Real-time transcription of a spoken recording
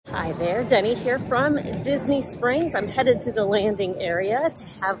Hi there, Denny here from Disney Springs. I'm headed to the landing area to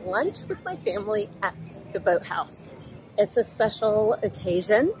have lunch with my family at the Boathouse. It's a special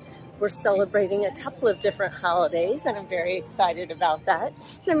occasion. We're celebrating a couple of different holidays and I'm very excited about that.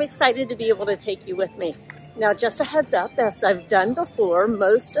 And I'm excited to be able to take you with me. Now, just a heads up, as I've done before,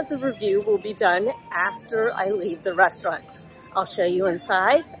 most of the review will be done after I leave the restaurant. I'll show you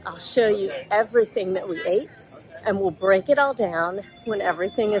inside, I'll show you everything that we ate, and we'll break it all down when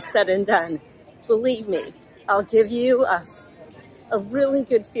everything is said and done. Believe me, I'll give you a really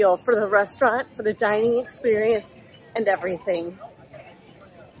good feel for the restaurant, for the dining experience, and everything.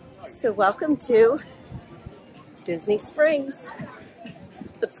 So welcome to Disney Springs.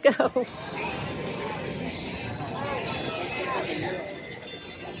 Let's go.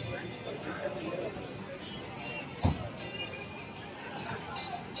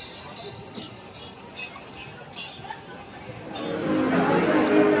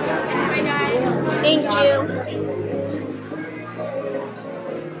 Thank you.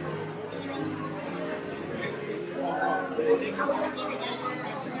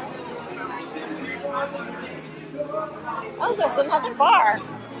 Oh, there's another bar.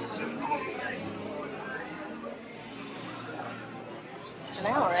 I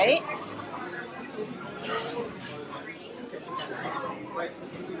know, right?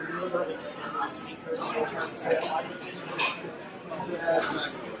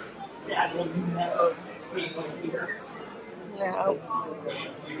 Dad will never be here. No.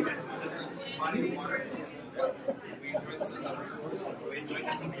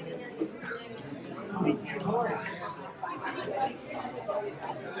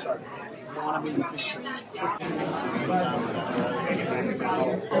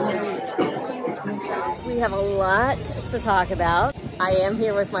 We have a lot to talk about. I am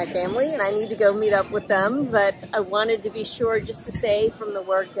here with my family and I need to go meet up with them, but I wanted to be sure just to say from the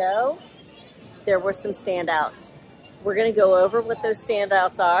word go, there were some standouts. We're going to go over what those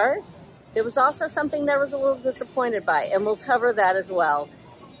standouts are. There was also something that I was a little disappointed by, and we'll cover that as well.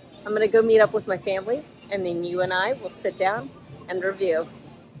 I'm going to go meet up with my family, and then you and I will sit down and review.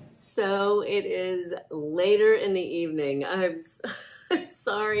 So it is later in the evening. I'm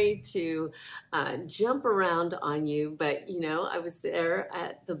sorry to jump around on you, but you know, I was there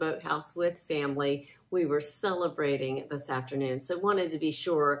at the Boathouse with family. We were celebrating this afternoon, so wanted to be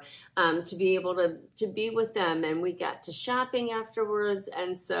sure to be able to be with them, and we got to shopping afterwards,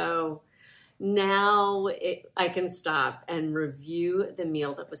 and so now I can stop and review the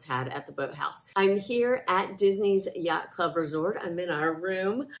meal that was had at the Boathouse. I'm here at Disney's Yacht Club Resort. I'm in our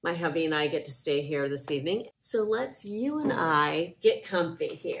room. My hubby and I get to stay here this evening. So you and I get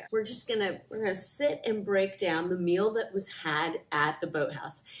comfy here. We're gonna sit and break down the meal that was had at the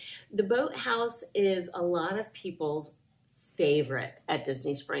Boathouse. The Boathouse is a lot of people's favorite at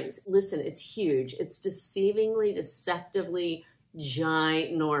Disney Springs. Listen, it's huge. It's deceptively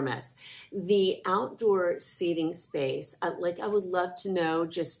ginormous. The outdoor seating space, I would love to know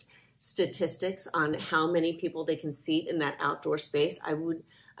just statistics on how many people they can seat in that outdoor space. I would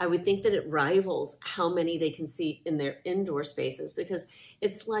think that it rivals how many they can seat in their indoor spaces because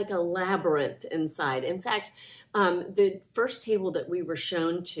it's like a labyrinth inside. In fact, the first table that we were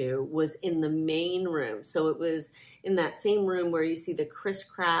shown to was in the main room. So it was in that same room where you see the Chris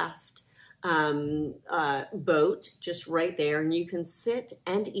Craft boat just right there, and you can sit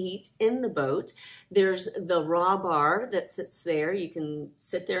and eat in the boat. There's the raw bar that sits there. You can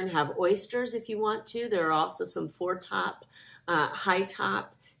sit there and have oysters if you want to. There are also some high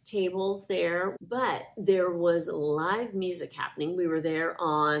top tables there, but there was live music happening. We were there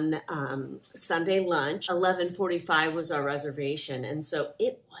on Sunday lunch. 11:45 was our reservation, and so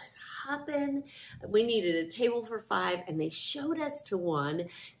it was hopping. We needed a table for 5, and they showed us to one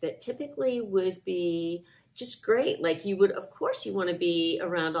that typically would be just great. Like of course you want to be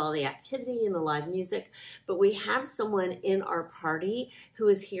around all the activity and the live music, but we have someone in our party who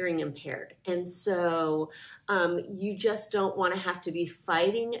is hearing impaired. And so you just don't want to have to be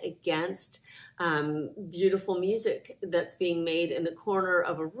fighting against beautiful music that's being made in the corner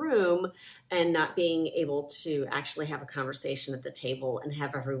of a room and not being able to actually have a conversation at the table and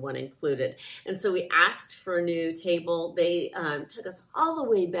have everyone included. And so we asked for a new table. They took us all the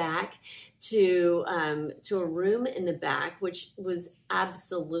way back to a room in the back, which was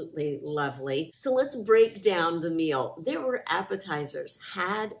absolutely lovely. So let's break down the meal. There were appetizers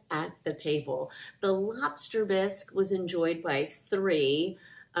had at the table. The lobster bisque was enjoyed by 3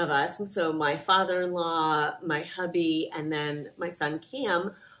 of us. So my father-in-law, my hubby, and then my son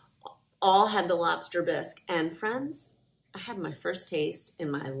Cam all had the lobster bisque. And friends, I had my first taste in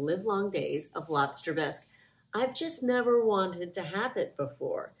my livelong days of lobster bisque. I've just never wanted to have it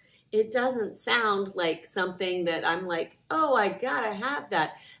before. It doesn't sound like something that I'm like, oh, I gotta have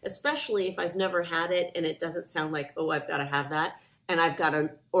that, especially if I've never had it and it doesn't sound like, oh, I've gotta have that and I've got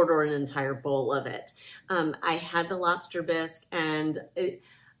to order an entire bowl of it. I had the lobster bisque, and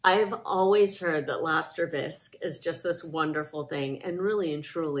I've always heard that lobster bisque is just this wonderful thing, and really and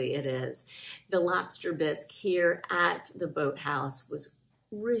truly it is. The lobster bisque here at the Boathouse was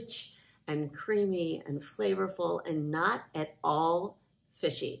rich and creamy and flavorful and not at all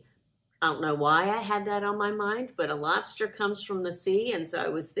fishy. I don't know why I had that on my mind, but a lobster comes from the sea, and so I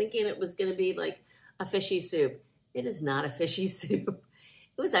was thinking it was going to be like a fishy soup. It is not a fishy soup.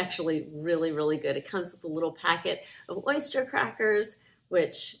 It was actually really, really good. It comes with a little packet of oyster crackers,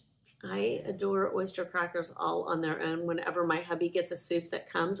 which I adore oyster crackers all on their own. Whenever my hubby gets a soup that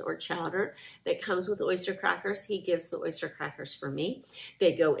comes, or chowder that comes with oyster crackers, he gives the oyster crackers for me.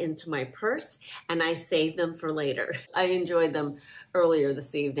 They go into my purse, and I save them for later. I enjoyed them earlier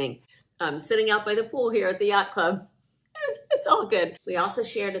this evening. Sitting out by the pool here at the yacht club. It's all good. We also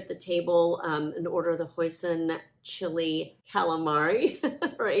shared at the table an order of the hoisin chili calamari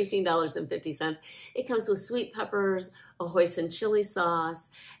for $18.50. It comes with sweet peppers, a hoisin chili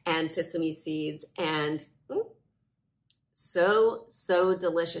sauce, and sesame seeds, and so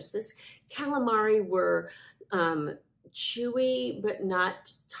delicious. This calamari were chewy but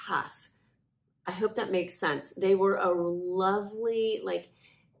not tough. I hope that makes sense. They were a lovely,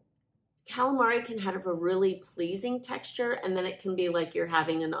 calamari can have a really pleasing texture, and then it can be like you're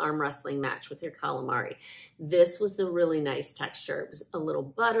having an arm wrestling match with your calamari. This was the really nice texture. It was a little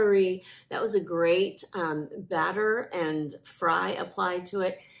buttery. That was a great batter and fry applied to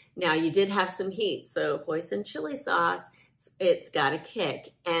it. Now, you did have some heat, so hoisin chili sauce, it's got a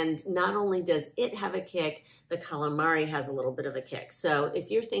kick. And not only does it have a kick, the calamari has a little bit of a kick. So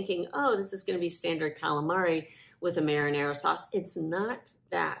if you're thinking, oh, this is going to be standard calamari with a marinara sauce, it's not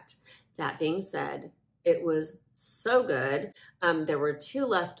that. That being said, it was so good. There were 2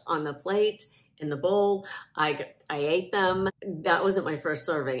 left on the plate in the bowl. I ate them. That wasn't my first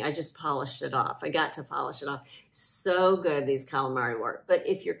serving. I just polished it off. I got to polish it off. So good, these calamari were. But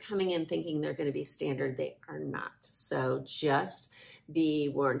if you're coming in thinking they're going to be standard, they are not. So just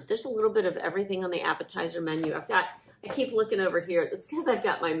be warned. There's a little bit of everything on the appetizer menu. I keep looking over here. It's because I've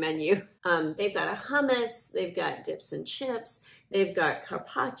got my menu. They've got a hummus. They've got dips and chips. They've got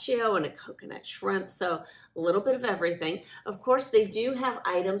carpaccio and a coconut shrimp. So a little bit of everything. Of course, they do have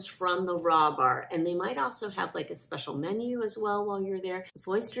items from the raw bar, and they might also have like a special menu as well while you're there. If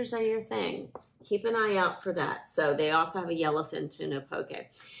oysters are your thing, keep an eye out for that. So they also have a yellowfin tuna poke.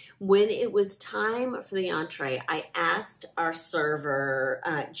 When it was time for the entree, I asked our server,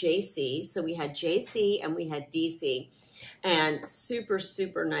 JC. So we had JC and we had DC, and super,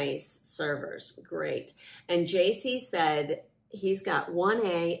 super nice servers. Great. And JC said he's got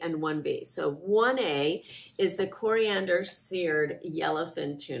 1A and 1B. So 1A is the coriander seared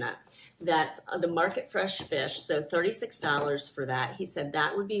yellowfin tuna. That's the market fresh fish, so $36 for that. He said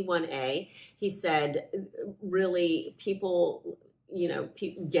that would be 1A. He said really people,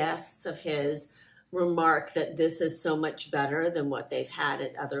 guests of his remark that this is so much better than what they've had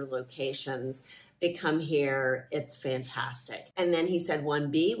at other locations. They come here, it's fantastic. And then he said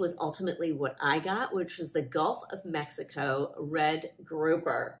 1B was ultimately what I got, which was the Gulf of Mexico red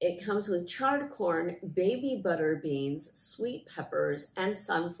grouper. It comes with charred corn, baby butter beans, sweet peppers, and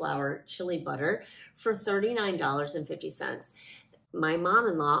sunflower chili butter for $39.50. My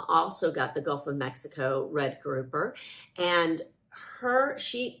mom-in-law also got the Gulf of Mexico red grouper, and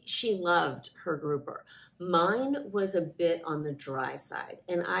she loved her grouper. Mine was a bit on the dry side,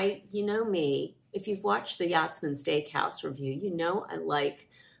 and you know me, if you've watched the Yachtsman Steakhouse review, you know I like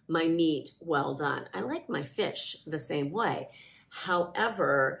my meat well done. I like my fish the same way.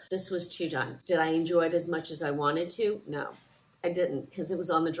 However, this was too done. Did I enjoy it as much as I wanted to? No, I didn't, because it was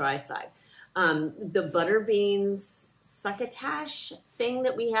on the dry side. The butter beans succotash thing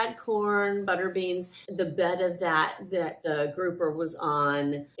that we had, corn, butter beans, the bed of that the grouper was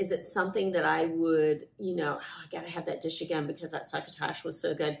on, is it something that I would, I gotta have that dish again because that succotash was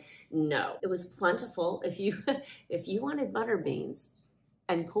so good? No, it was plentiful. If you wanted butter beans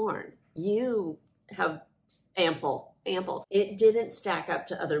and corn, you have ample. It didn't stack up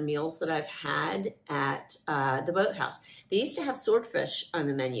to other meals that I've had at the Boathouse. They used to have swordfish on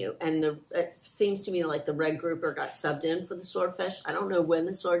the menu, and it seems to me like the red grouper got subbed in for the swordfish. I don't know when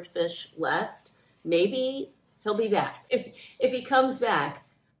the swordfish left. Maybe he'll be back. If he comes back,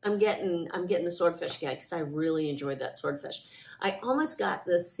 I'm getting the swordfish again because I really enjoyed that swordfish. I almost got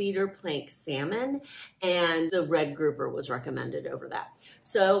the cedar plank salmon, and the red grouper was recommended over that.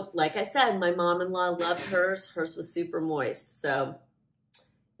 So like I said, my mom-in-law loved hers. Hers was super moist. So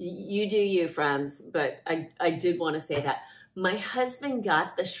you do you, friends, but I did want to say that. My husband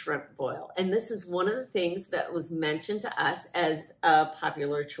got the shrimp boil, and this is one of the things that was mentioned to us as a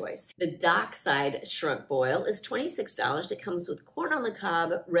popular choice. The dockside shrimp boil is $26. It comes with corn on the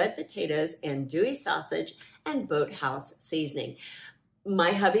cob, red potatoes, andouille sausage, and Boathouse seasoning.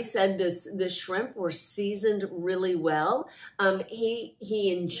 My hubby said the shrimp were seasoned really well.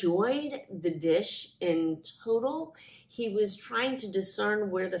 He enjoyed the dish in total. He was trying to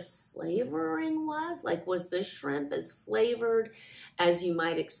discern where the flavoring was, like was the shrimp as flavored as you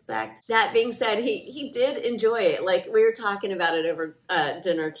might expect. That being said, he did enjoy it. Like we were talking about it over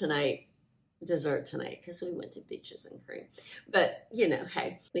dessert tonight, because we went to Beaches and Cream. But you know,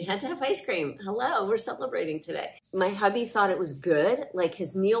 hey, we had to have ice cream. Hello, we're celebrating today. My hubby thought it was good. Like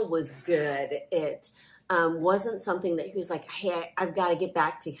his meal was good. It wasn't something that he was like, hey, I've got to get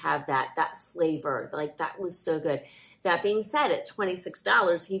back to have that flavor. Like that was so good. That being said, at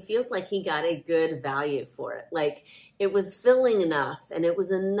 $26, he feels like he got a good value for it. Like it was filling enough and it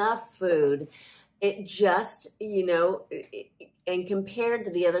was enough food. It just, you know, and compared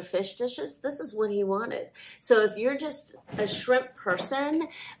to the other fish dishes, this is what he wanted. So if you're just a shrimp person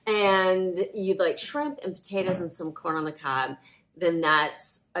and you like shrimp and potatoes and some corn on the cob, then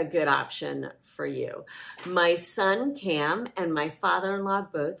that's a good option for you. My son Cam and my father-in-law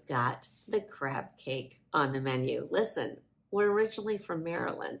both got the crab cake on the menu. Listen, we're originally from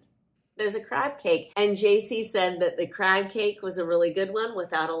Maryland. There's a crab cake, and JC said that the crab cake was a really good one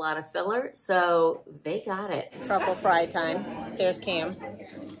without a lot of filler, so they got it. Truffle fry time. There's Cam.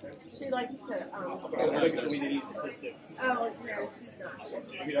 She likes to, assistance. oh, no, she's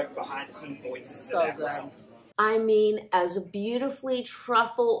not. We like behind the scenes voices. So good. I mean, as a beautifully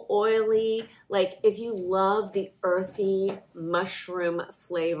truffle oily, like if you love the earthy mushroom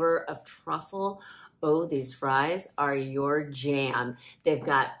flavor of truffle, oh, these fries are your jam. They've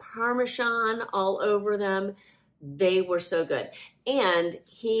got Parmesan all over them. They were so good. And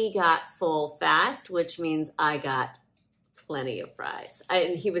he got full fast, which means I got plenty of fries.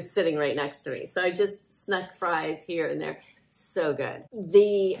 And he was sitting right next to me. So I just snuck fries here and there. So good.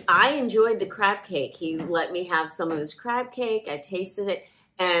 I enjoyed the crab cake. He let me have some of his crab cake. I tasted it,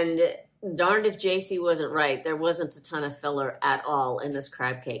 and darned if JC wasn't right. There wasn't a ton of filler at all in this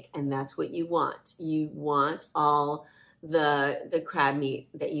crab cake, and that's what you want. You want all the crab meat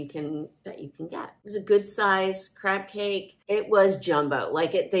that you can get. It was a good size crab cake. It was jumbo.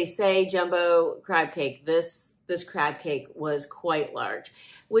 Like they say jumbo crab cake. This crab cake was quite large,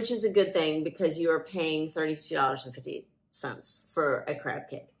 which is a good thing because you are paying $32.50 for a crab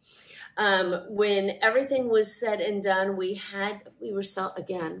cake. When everything was said and done, we were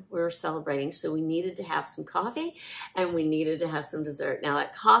celebrating, so we needed to have some coffee and we needed to have some dessert. Now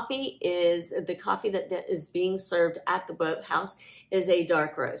that coffee is the coffee that is being served at the Boathouse is a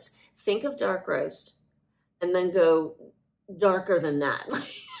dark roast. Think of dark roast and then go darker than that.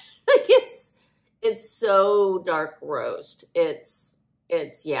 Like it's so dark roast.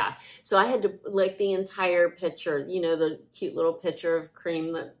 Yeah. So I had to, like the entire pitcher, you know, the cute little pitcher of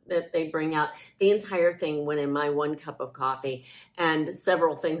cream that they bring out, the entire thing went in my 1 cup of coffee, and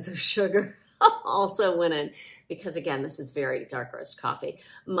several things of sugar also went in because, again, this is very dark roast coffee.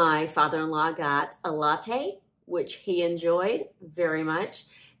 My father-in-law got a latte, which he enjoyed very much.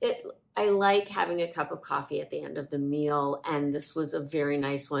 I like having a cup of coffee at the end of the meal, and this was a very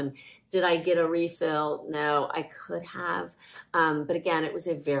nice one. Did I get a refill? No, I could have. But again, it was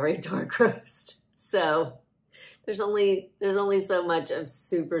a very dark roast. So there's only so much of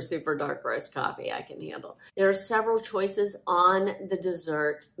super, super dark roast coffee I can handle. There are several choices on the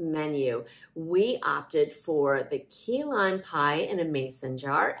dessert menu. We opted for the key lime pie in a mason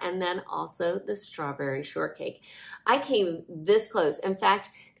jar, and then also the strawberry shortcake. I came this close. In fact,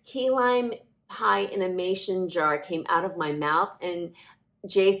 key lime pie in a mason jar came out of my mouth, and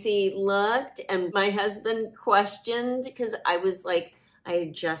JC looked, and my husband questioned because I was like, I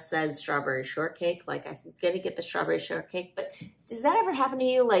had just said strawberry shortcake, like I'm gonna get the strawberry shortcake, but does that ever happen to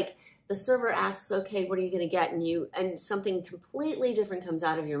you? Like the server asks, okay, what are you gonna get? And something completely different comes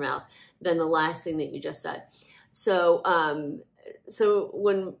out of your mouth than the last thing that you just said. So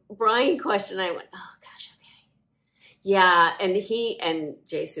when Brian questioned, I went, oh gosh, okay. Yeah, and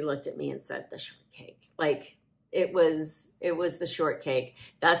JC looked at me and said the shortcake. Like it was the shortcake.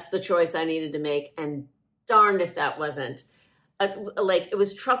 That's the choice I needed to make, and darned if that wasn't. Like it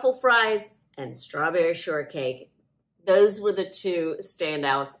was truffle fries and strawberry shortcake. Those were the two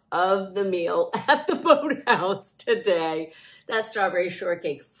standouts of the meal at the Boathouse today. That strawberry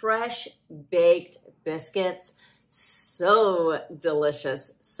shortcake, fresh baked biscuits, so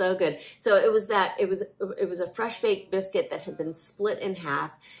delicious, so good. So it was a fresh baked biscuit that had been split in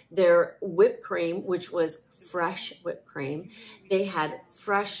half. Their whipped cream, which was fresh whipped cream. They had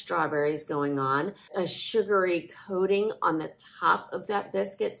fresh strawberries going on, a sugary coating on the top of that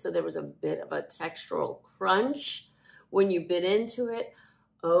biscuit, so there was a bit of a textural crunch when you bit into it.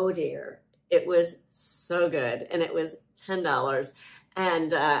 Oh dear, it was so good, and it was $10.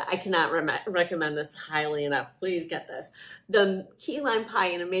 And I cannot recommend this highly enough. Please get this. The key lime pie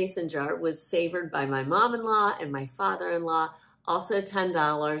in a mason jar was savored by my mom-in-law and my father-in-law, also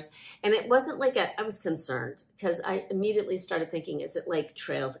 $10. And it wasn't like I was concerned because I immediately started thinking, is it like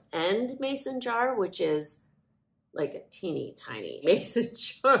Trail's End mason jar, which is like a teeny tiny mason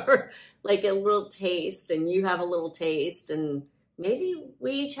jar, like a little taste, and you have a little taste, and maybe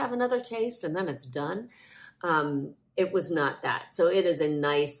we each have another taste, and then it's done. It was not that. So it is a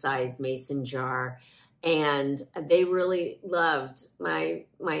nice size mason jar, and they really loved, my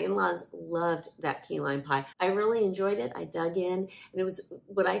in-laws loved that key lime pie. I really enjoyed it. I dug in, and it was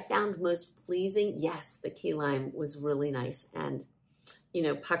what I found most pleasing. Yes, the key lime was really nice and, you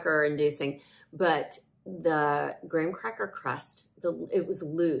know, pucker inducing, but the graham cracker crust, it was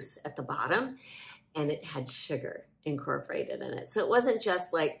loose at the bottom, and it had sugar incorporated in it. So it wasn't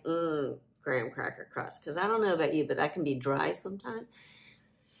just like, graham cracker crust, because I don't know about you, but that can be dry sometimes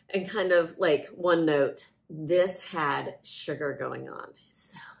and kind of like one note. This had sugar going on,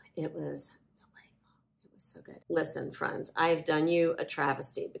 so it was delightful. It was so good. Listen, friends, I've done you a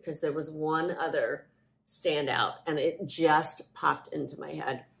travesty because there was one other standout, and it just popped into my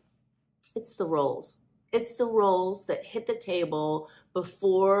head. It's the rolls. It's the rolls that hit the table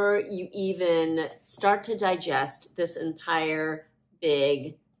before you even start to digest this entire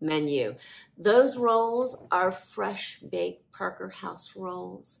big menu. Those rolls are fresh baked Parker House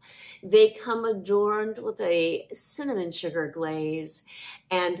rolls. They come adorned with a cinnamon sugar glaze,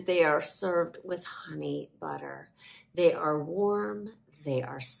 and they are served with honey butter. They are warm, they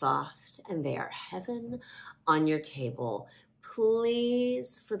are soft, and they are heaven on your table.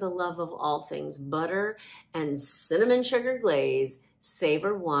 Please, for the love of all things butter and cinnamon sugar glaze,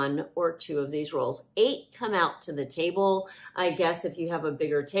 savor one or two of these rolls. 8 come out to the table. I guess if you have a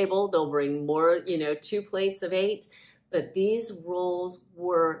bigger table, they'll bring more, 2 plates of 8. But these rolls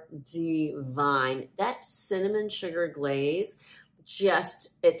were divine. That cinnamon sugar glaze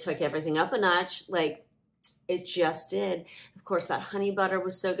it took everything up a notch. Like, it just did. Of course, that honey butter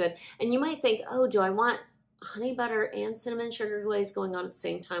was so good. And you might think, oh, do I want honey butter and cinnamon sugar glaze going on at the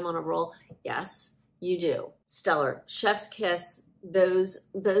same time on a roll? Yes, you do. Stellar. Chef's kiss. Those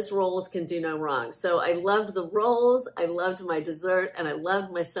rolls can do no wrong. So I loved the rolls, I loved my dessert, and I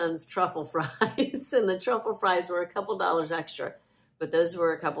loved my son's truffle fries. And the truffle fries were a couple dollars extra, but those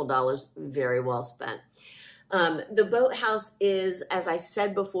were a couple dollars very well spent. The Boathouse is, as I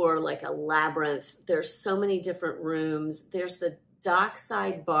said before, like a labyrinth. There's so many different rooms. There's the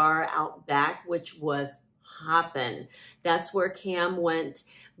dockside bar out back, which was hoppin'. That's where Cam went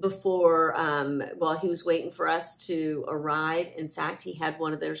before, while he was waiting for us to arrive. In fact, he had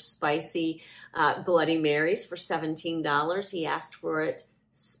one of their spicy Bloody Marys for $17. He asked for it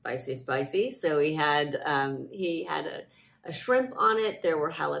spicy. So he had a shrimp on it. There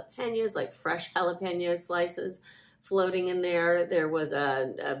were jalapenos, like fresh jalapeno slices floating in there. There was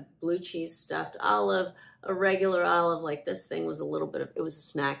a blue cheese stuffed olive, a regular olive. Like, this thing was it was a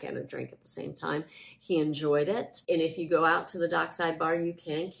snack and a drink at the same time. He enjoyed it. And if you go out to the dockside bar, you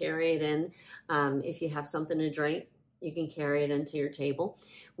can carry it in. If you have something to drink, you can carry it into your table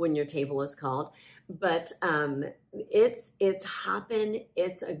when your table is called. But it's hopping.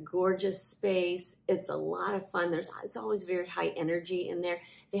 It's a gorgeous space. It's a lot of fun. It's always very high energy in there.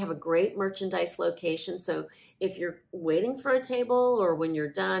 They have a great merchandise location. So if you're waiting for a table, or when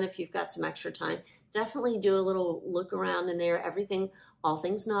you're done, if you've got some extra time, definitely do a little look around in there. All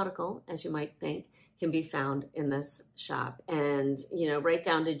things nautical, as you might think, can be found in this shop, and right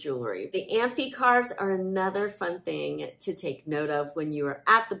down to jewelry. The amphi cars are another fun thing to take note of when you are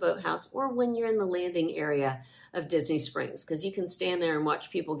at the Boathouse or when you're in the landing area of Disney Springs, because you can stand there and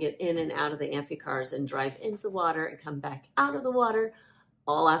watch people get in and out of the amphi cars and drive into the water and come back out of the water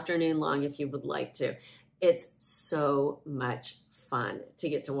all afternoon long if you would like to. It's so much fun to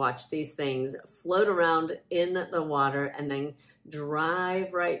get to watch these things float around in the water and then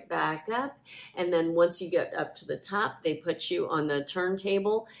drive right back up. And then once you get up to the top, they put you on the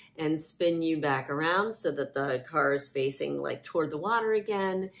turntable and spin you back around so that the car is facing like toward the water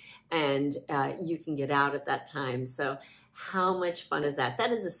again, and you can get out at that time. So how much fun is that?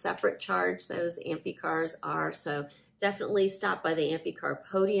 That is a separate charge, those Amphi-Cars are. So definitely stop by the Amphi-Car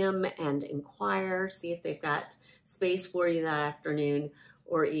podium and inquire, see if they've got space for you that afternoon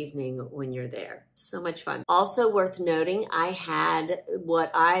or evening when you're there. So much fun. Also worth noting, I had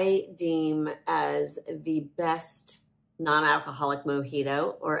what I deem as the best non-alcoholic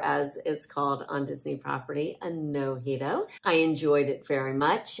mojito, or as it's called on Disney property, a no-hito. I enjoyed it very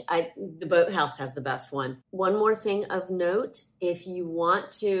much. The Boathouse has the best one. One more thing of note, if you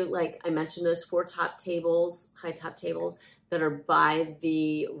want to, like I mentioned, those 4 top tables, high top tables that are by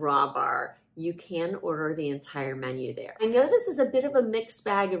the raw bar, you can order the entire menu there. I know this is a bit of a mixed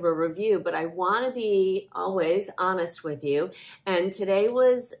bag of a review, but I want to be always honest with you. And today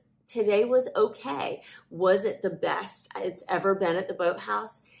was okay. Was it the best it's ever been at the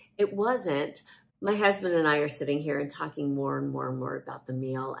Boathouse? It wasn't. My husband and I are sitting here and talking more and more and more about the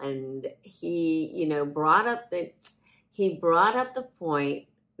meal, and he, brought up the point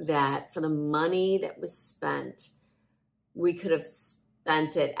that for the money that was spent, we could have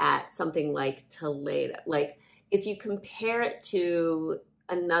spent it at something like Toledo. Like if you compare it to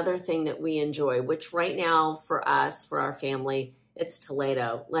another thing that we enjoy, which right now for us, for our family, it's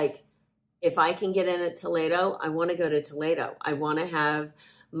Toledo. Like if I can get in at Toledo, I want to go to Toledo. I want to have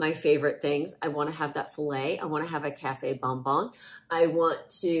my favorite things. I want to have that filet. I want to have a cafe bonbon. I want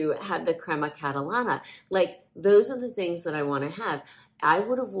to have the crema catalana. Like those are the things that I want to have. I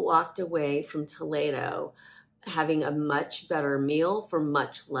would have walked away from Toledo having a much better meal for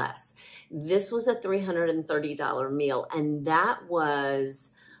much less. This was a $330 meal, and that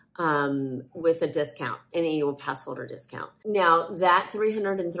was with a discount, an annual pass holder discount. Now, that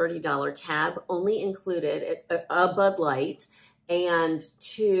 $330 tab only included a Bud Light and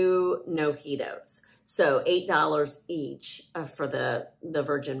 2 mojitos. So $8 each for the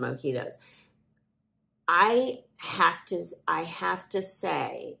virgin mojitos. I have to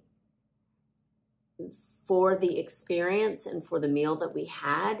say, for the experience and for the meal that we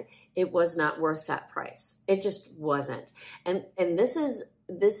had, it was not worth that price. It just wasn't. And this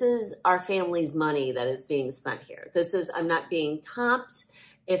is our family's money that is being spent here. I'm not being comped.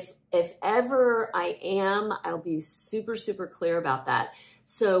 If ever I am, I'll be super, super clear about that.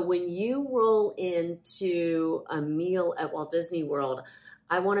 So when you roll into a meal at Walt Disney World,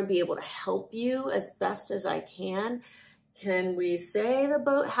 I want to be able to help you as best as I can. Can we say the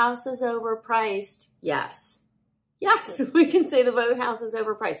Boathouse is overpriced? Yes. Yes, we can say the Boathouse is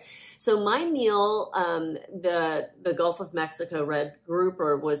overpriced. So my meal, the Gulf of Mexico Red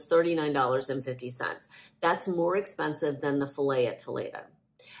Grouper was $39.50. That's more expensive than the filet at Toledo.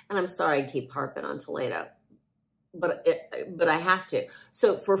 And I'm sorry I keep harping on Toledo, but I have to.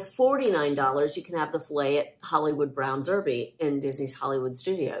 So for $49, you can have the filet at Hollywood Brown Derby in Disney's Hollywood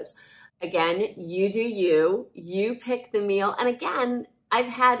Studios. Again, you do you pick the meal. And again, I've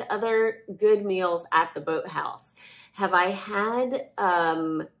had other good meals at the Boathouse. Have I had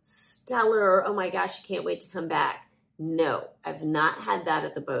stellar, oh my gosh, I can't wait to come back? No, I've not had that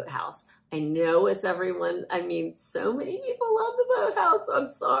at the Boathouse. I know it's everyone. I mean, so many people love the Boathouse. So I'm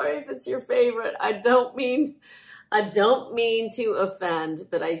sorry if it's your favorite. I don't mean to offend,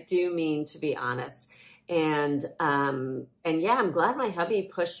 but I do mean to be honest. And yeah, I'm glad my hubby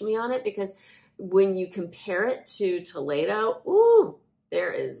pushed me on it, because when you compare it to Toledo, ooh,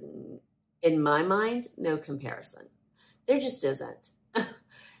 there is, in my mind, no comparison. There just isn't.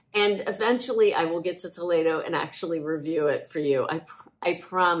 And eventually I will get to Toledo and actually review it for you. I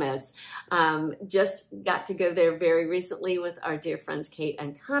promise. Just got to go there very recently with our dear friends Kate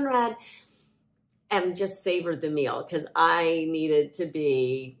and Conrad, and just savored the meal, because I needed to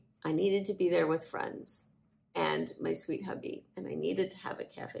be there with friends and my sweet hubby, and I needed to have a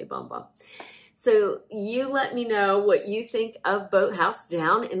cafe bonbon. So you let me know what you think of Boathouse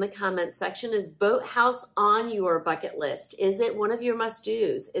down in the comments section. Is Boathouse on your bucket list? Is it one of your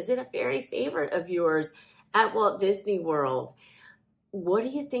must-dos? Is it a very favorite of yours at Walt Disney World? What do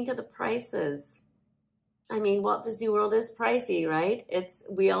you think of the prices? I mean, Walt Disney World is pricey, right?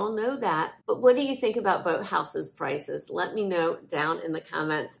 We all know that. But what do you think about Boathouse's prices? Let me know down in the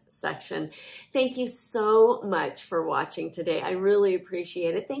comments section. Thank you so much for watching today. I really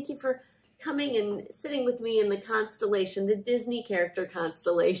appreciate it. Thank you for coming and sitting with me in the constellation, the Disney character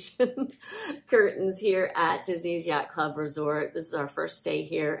constellation curtains here at Disney's Yacht Club Resort. This is our first stay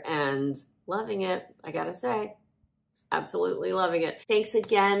here and loving it, I gotta say. Absolutely loving it. Thanks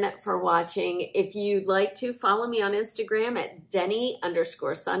again for watching. If you'd like to, follow me on Instagram at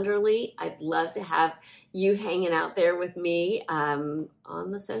Denny_Sunderly. I'd love to have you hanging out there with me on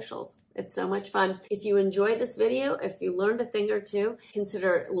the socials. It's so much fun. If you enjoyed this video, if you learned a thing or two,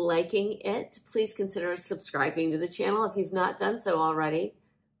 consider liking it. Please consider subscribing to the channel if you've not done so already.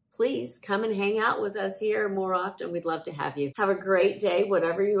 Please come and hang out with us here more often. We'd love to have you. Have a great day,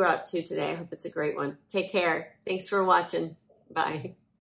 whatever you're up to today. I hope it's a great one. Take care. Thanks for watching. Bye.